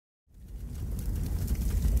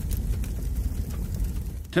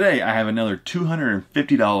Today I have another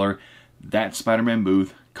 $250 That Spider-Man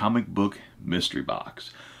Booth comic book mystery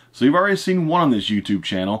box. So you've already seen one on this YouTube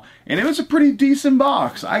channel, and it was a pretty decent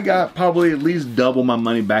box. I got probably at least double my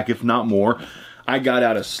money back, if not more. I got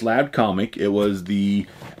out a slabbed comic. It was the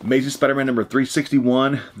Amazing Spider-Man number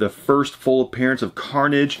 361, the first full appearance of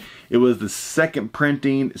Carnage. It was the second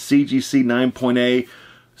printing, CGC 9.A.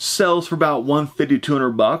 Sells for about $150 to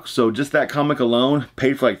 $200. So just that comic alone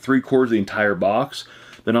paid for like 3/4 of the entire box.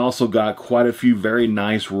 Then also got quite a few very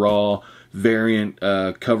nice raw variant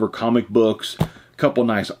cover comic books, a couple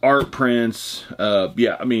nice art prints.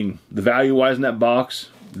 Yeah, I mean, the value-wise in that box,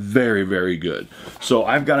 very, very good. So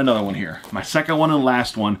I've got another one here. My second one and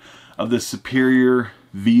last one of the Superior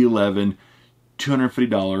V11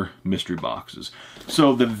 $250 mystery boxes.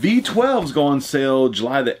 So the V12s go on sale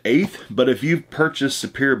July the 8th, but if you've purchased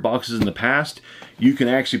Superior boxes in the past, you can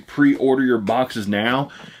actually pre-order your boxes now,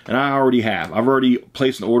 and I already have. I've already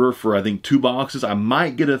placed an order for, I think, 2 boxes. I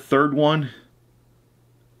might get a third one.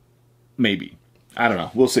 Maybe. I don't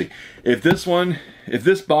know. We'll see. If this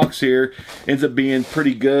box here ends up being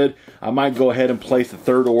pretty good, I might go ahead and place the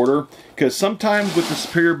third order. Because sometimes with the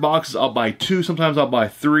Superior boxes, I'll buy 2. Sometimes I'll buy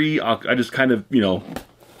 3. I just kind of, you know,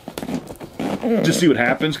 just see what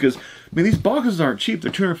happens. Because, I mean, these boxes aren't cheap.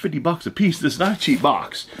 They're $250 a piece. This is not a cheap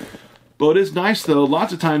box. But it is nice, though.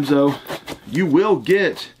 Lots of times, though, you will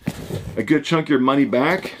get a good chunk of your money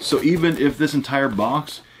back. So even if this entire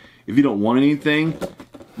box, if you don't want anything,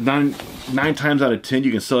 nine times out of 10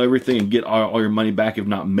 you can sell everything and get all your money back, if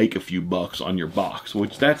not make a few bucks on your box,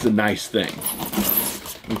 which that's a nice thing.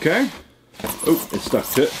 Okay. Oh, it's stuck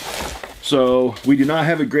to it. So we do not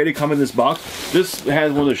have a graded comic in this box. This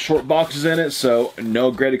has one of the short boxes in it, so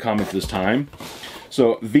no graded comic this time.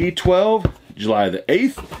 So V12 July the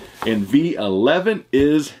 8th and V11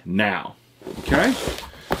 is now. Okay.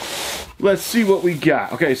 Let's see what we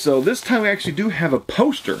got. Okay, so this time we actually do have a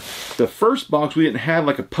poster. The first box we didn't have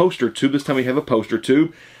like a poster tube. This time we have a poster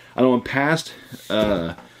tube. I know in past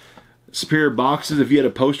Superior boxes, if you had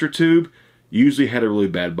a poster tube, you usually had a really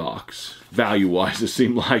bad box. Value-wise, it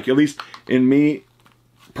seemed like. At least in me,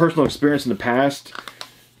 personal experience in the past,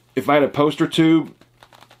 if I had a poster tube,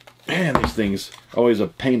 man, these things are always a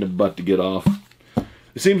pain in the butt to get off.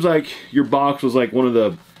 It seems like your box was like one of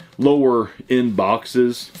the lower end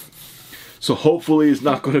boxes. So hopefully it's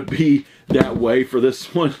not going to be that way for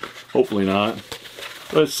this one. Hopefully not.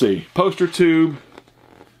 Let's see. Poster tube.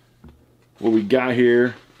 What we got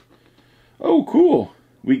here. Oh, cool.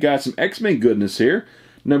 We got some X-Men goodness here.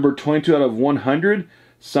 Number 22 out of 100.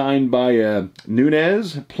 Signed by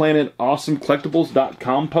Nunez.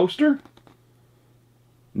 PlanetAwesomeCollectibles.com poster.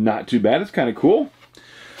 Not too bad. It's kind of cool.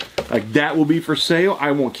 Like, that will be for sale.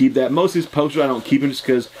 I won't keep that. Most of these posters I don't keep them just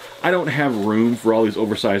because I don't have room for all these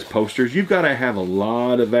oversized posters. You've got to have a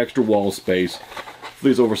lot of extra wall space for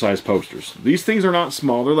these oversized posters. These things are not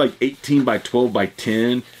small. They're like 18 by 12 by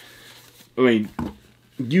 10. I mean,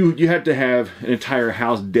 you have to have an entire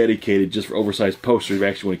house dedicated just for oversized posters if you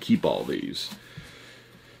actually want to keep all these.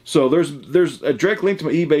 So there's a direct link to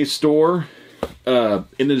my eBay store in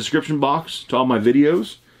the description box to all my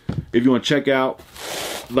videos. If you want to check out,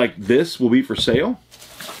 like, this will be for sale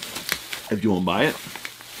if you want to buy it.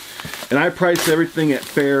 And I price everything at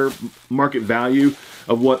fair market value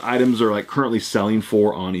of what items are like currently selling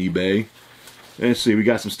for on eBay. And let's see, we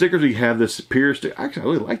got some stickers. We have this Superior sticker. Actually, I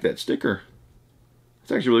really like that sticker.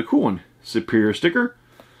 It's actually a really cool one. Superior sticker.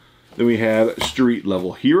 Then we have Street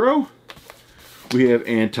Level Hero. We have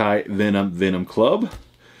Anti-Venom Club.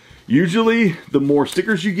 Usually, the more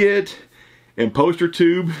stickers you get and poster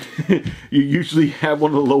tube, you usually have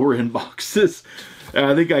one of the lower end boxes.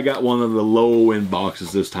 I think I got one of the low end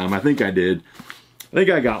boxes this time. I think I did. I think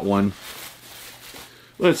I got one.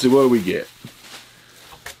 Let's see, what do we get?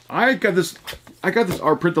 I got this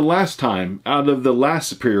art print the last time. Out of the last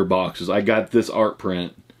Superior boxes, I got this art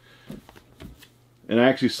print. And I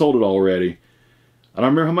actually sold it already. I don't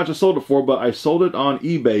remember how much I sold it for, but I sold it on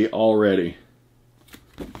eBay already.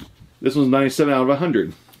 This one's 97 out of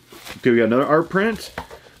 100. Okay, we got another art print.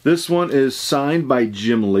 This one is signed by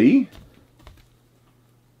Jim Lee.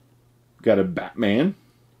 Got a Batman.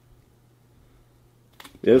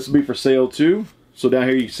 Yeah, this will be for sale too. So down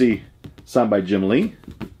here you can see signed by Jim Lee.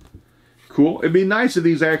 Cool. It'd be nice if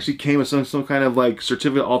these actually came with some kind of like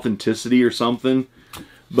certificate of authenticity or something.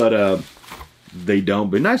 But they don't.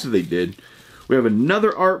 But nice if they did. We have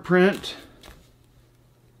another art print.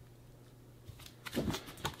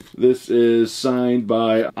 This is signed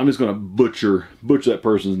by, I'm just going to butcher that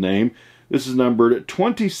person's name. This is numbered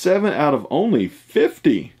 27 out of only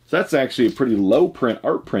 50. So that's actually a pretty low print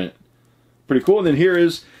art print. Pretty cool. And then here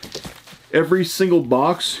is Every single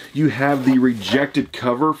box, you have the rejected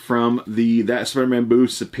cover from That Spider-Man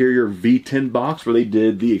Booth Superior V10 box, where they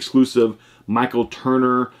did the exclusive Michael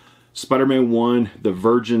Turner Spider-Man 1, the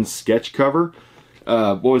Virgin sketch cover.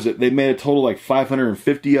 What was it? They made a total like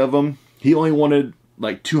 550 of them. He only wanted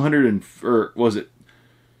like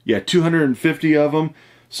 250 of them.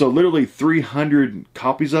 So literally 300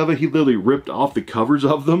 copies of it. He literally ripped off the covers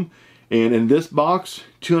of them. And in this box,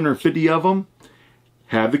 250 of them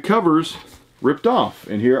have the covers ripped off.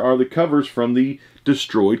 And here are the covers from the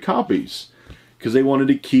destroyed copies, because they wanted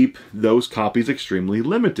to keep those copies extremely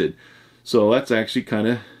limited. So that's actually kind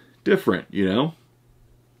of different, you know.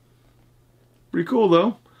 Pretty cool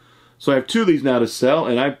though. So I have 2 of these now to sell,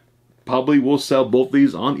 and I probably will sell both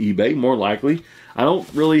these on eBay, more likely. I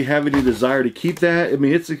don't really have any desire to keep that. I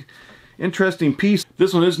mean, it's an interesting piece.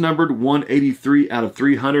 This one is numbered 183 out of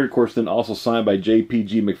 300. Of course, then also signed by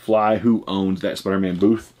JPG McFly, who owns That Spider-Man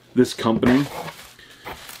Booth, this company.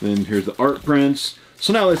 Then here's the art prints.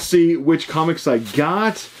 So now let's see which comics I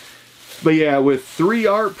got. But yeah, with 3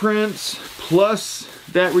 art prints, plus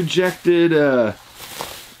that rejected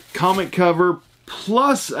comic cover,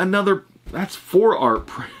 plus another, that's 4 art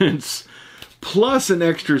prints, plus an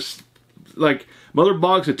extra, like, mother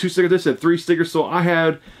box had 2 stickers, this had 3 stickers, so I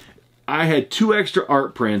had 2 extra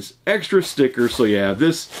art prints, extra stickers. So yeah,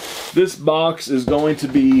 this box is going to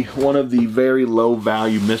be one of the very low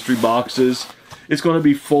value mystery boxes. It's going to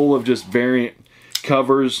be full of just variant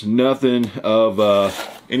covers, nothing of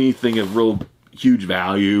anything of real huge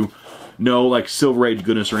value. No like Silver Age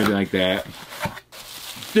goodness or anything like that.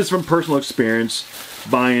 Just from personal experience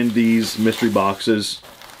buying these mystery boxes.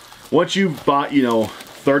 Once you've bought, you know,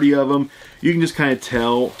 30 of them, you can just kind of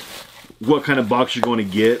tell what kind of box you're going to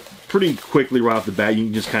get pretty quickly right off the bat. You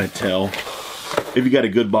can just kind of tell if you got a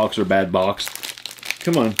good box or a bad box.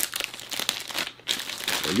 Come on.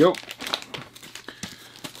 There you go.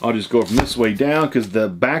 I'll just go from this way down, because the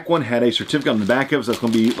back one had a certificate on the back of it, so that's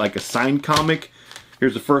going to be like a signed comic.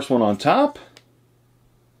 Here's the first one on top.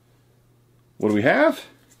 What do we have?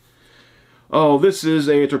 Oh, this is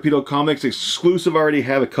a Torpedo Comics exclusive. I already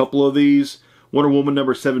have a couple of these. Wonder Woman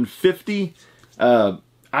number 750.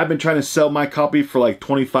 I've been trying to sell my copy for like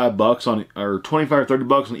 25 bucks on, or 25 or 30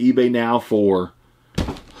 bucks on eBay now for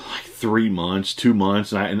like 3 months, 2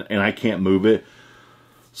 months, and I can't move it.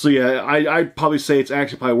 So yeah, I'd probably say it's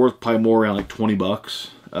actually probably worth more around like 20 bucks.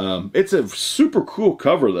 It's a super cool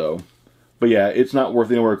cover though. But yeah, it's not worth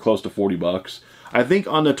anywhere close to 40 bucks. I think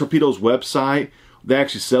on the Torpedo's website, they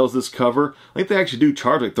actually sells this cover. I think they actually do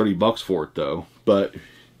charge like 30 bucks for it though. But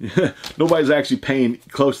nobody's actually paying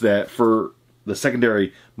close to that for the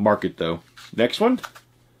secondary market though. Next one.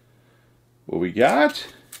 What we got?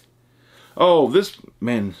 Oh, this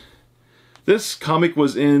comic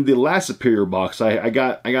was in the last Superior box. I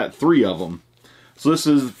got 3 of them. So this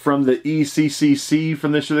is from the ECCC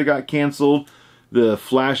from this year that got canceled. The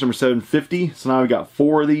Flash number 750. So now we got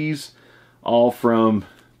 4 of these, all from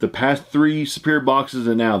the past 3 Superior boxes,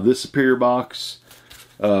 and now this Superior box.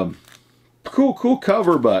 Cool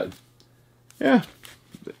cover, but yeah.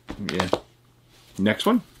 Next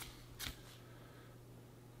one.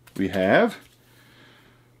 We have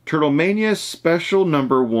Turtlemania Special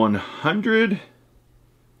number 100.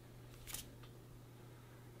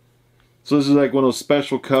 So this is like one of those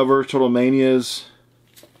special covers, Turtlemanias.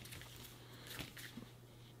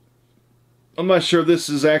 I'm not sure if this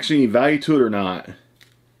is actually any value to it or not.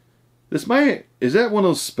 Is that one of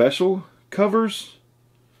those special covers?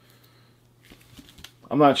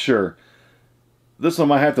 I'm not sure. This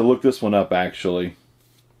one, I might have to look this one up actually.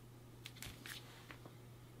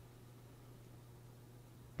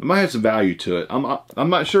 It might have some value to it. I'm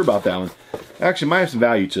not sure about that one. Actually, it might have some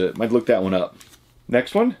value to it. Might look that one up.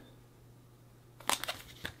 Next one.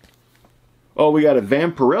 Oh, we got a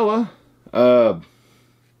Vampirella.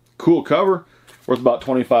 Cool cover. Worth about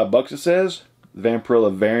 25 bucks, it says.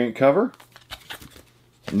 Vampirella variant cover.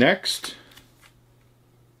 Next.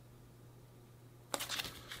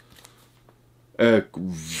 A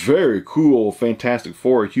very cool Fantastic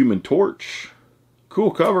Four Human Torch.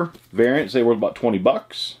 Cool cover. Variant, say worth about 20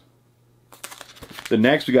 bucks. The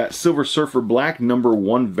next we got Silver Surfer Black number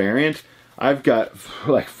 1 variant. I've got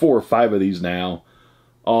like 4 or 5 of these now.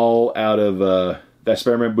 All out of that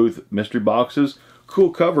Spider-Man Booth mystery boxes.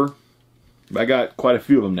 Cool cover. I got quite a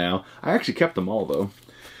few of them now. I actually kept them all though.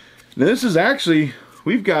 Now this is actually,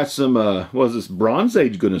 we've got some, what is this, Bronze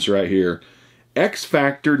Age goodness right here. X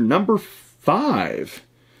Factor number 5.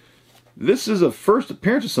 This is a first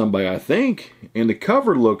appearance of somebody, I think, and the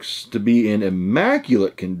cover looks to be in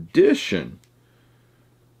immaculate condition.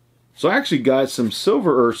 So I actually got some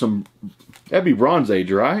silver, or some, that'd be Bronze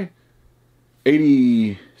Age, right?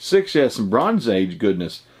 86, yeah, some Bronze Age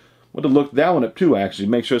goodness. Want to look that one up too, actually.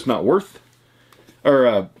 Make sure it's not worth.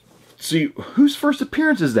 Or, see, whose first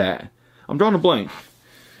appearance is that? I'm drawing a blank.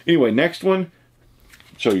 Anyway, next one.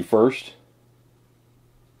 Show you first.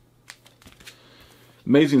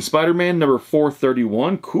 Amazing Spider-Man, number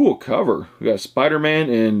 431. Cool cover. We got Spider-Man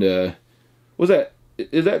and, was that,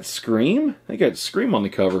 is that Scream? I think that's Scream on the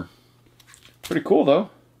cover. Pretty cool, though.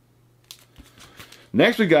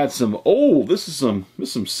 Next, we got some, oh, this is some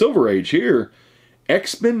Silver Age here.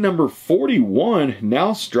 X-Men number 41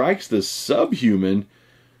 now strikes the Subhuman.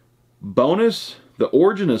 Bonus, the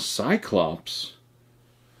origin of Cyclops.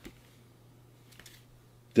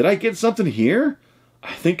 Did I get something here?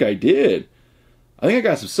 I think I did. I think I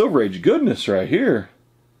got some Silver Age goodness right here.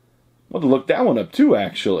 I'll have to look that one up too,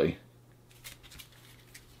 actually.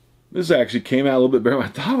 This actually came out a little bit better than I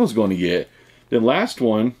thought I was going to get. Then last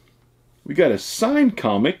one, we got a signed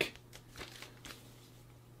comic.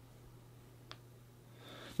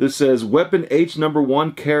 This says Weapon H number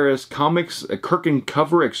 1 Karis Comics, a Kirkin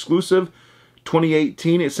cover exclusive,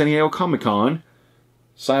 2018 at San Diego Comic-Con.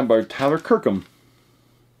 Signed by Tyler Kirkham.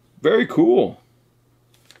 Very cool.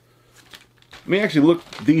 Let me actually look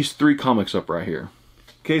these 3 comics up right here.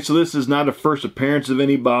 Okay, so this is not a first appearance of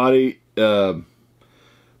anybody, but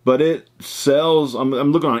it sells, I'm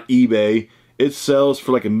looking on eBay, it sells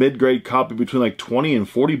for like a mid-grade copy between like 20 and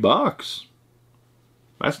 40 bucks.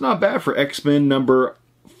 That's not bad for X-Men number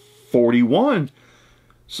 41.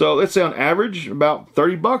 So let's say on average about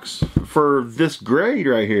 30 bucks for this grade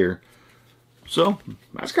right here. So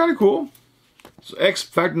that's kind of cool. So X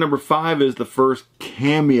Factor number 5 is the first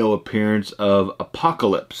cameo appearance of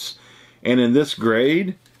Apocalypse. And in this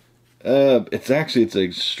grade, it's an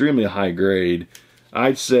extremely high grade.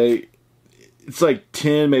 I'd say it's like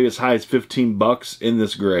 10, maybe as high as 15 bucks in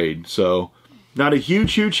this grade. So not a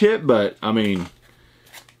huge hit, but I mean,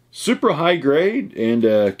 super high grade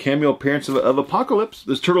and cameo appearance of Apocalypse.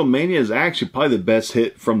 This Turtle Mania is actually probably the best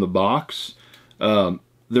hit from the box.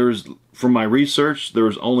 From my research, there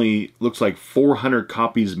was only, looks like 400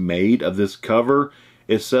 copies made of this cover.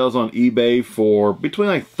 It sells on eBay for between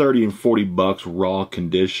like 30 and 40 bucks raw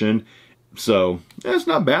condition. So that's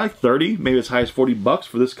not bad, like 30, maybe as high as 40 bucks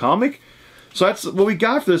for this comic. So that's what we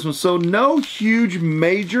got for this one. So no huge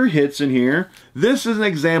major hits in here. This is an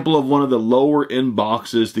example of one of the lower end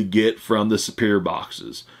boxes to get from the Superior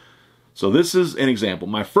boxes. So this is an example.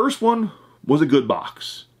 My first one was a good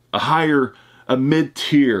box, a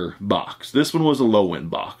mid-tier box. This one was a low-end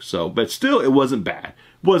box. So, but still, it wasn't bad.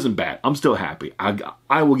 It wasn't bad. I'm still happy.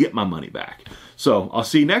 I will get my money back. So I'll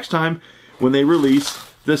see you next time when they release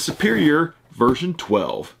the Superior version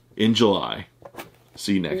 12 in July.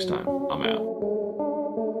 See you next time. I'm out.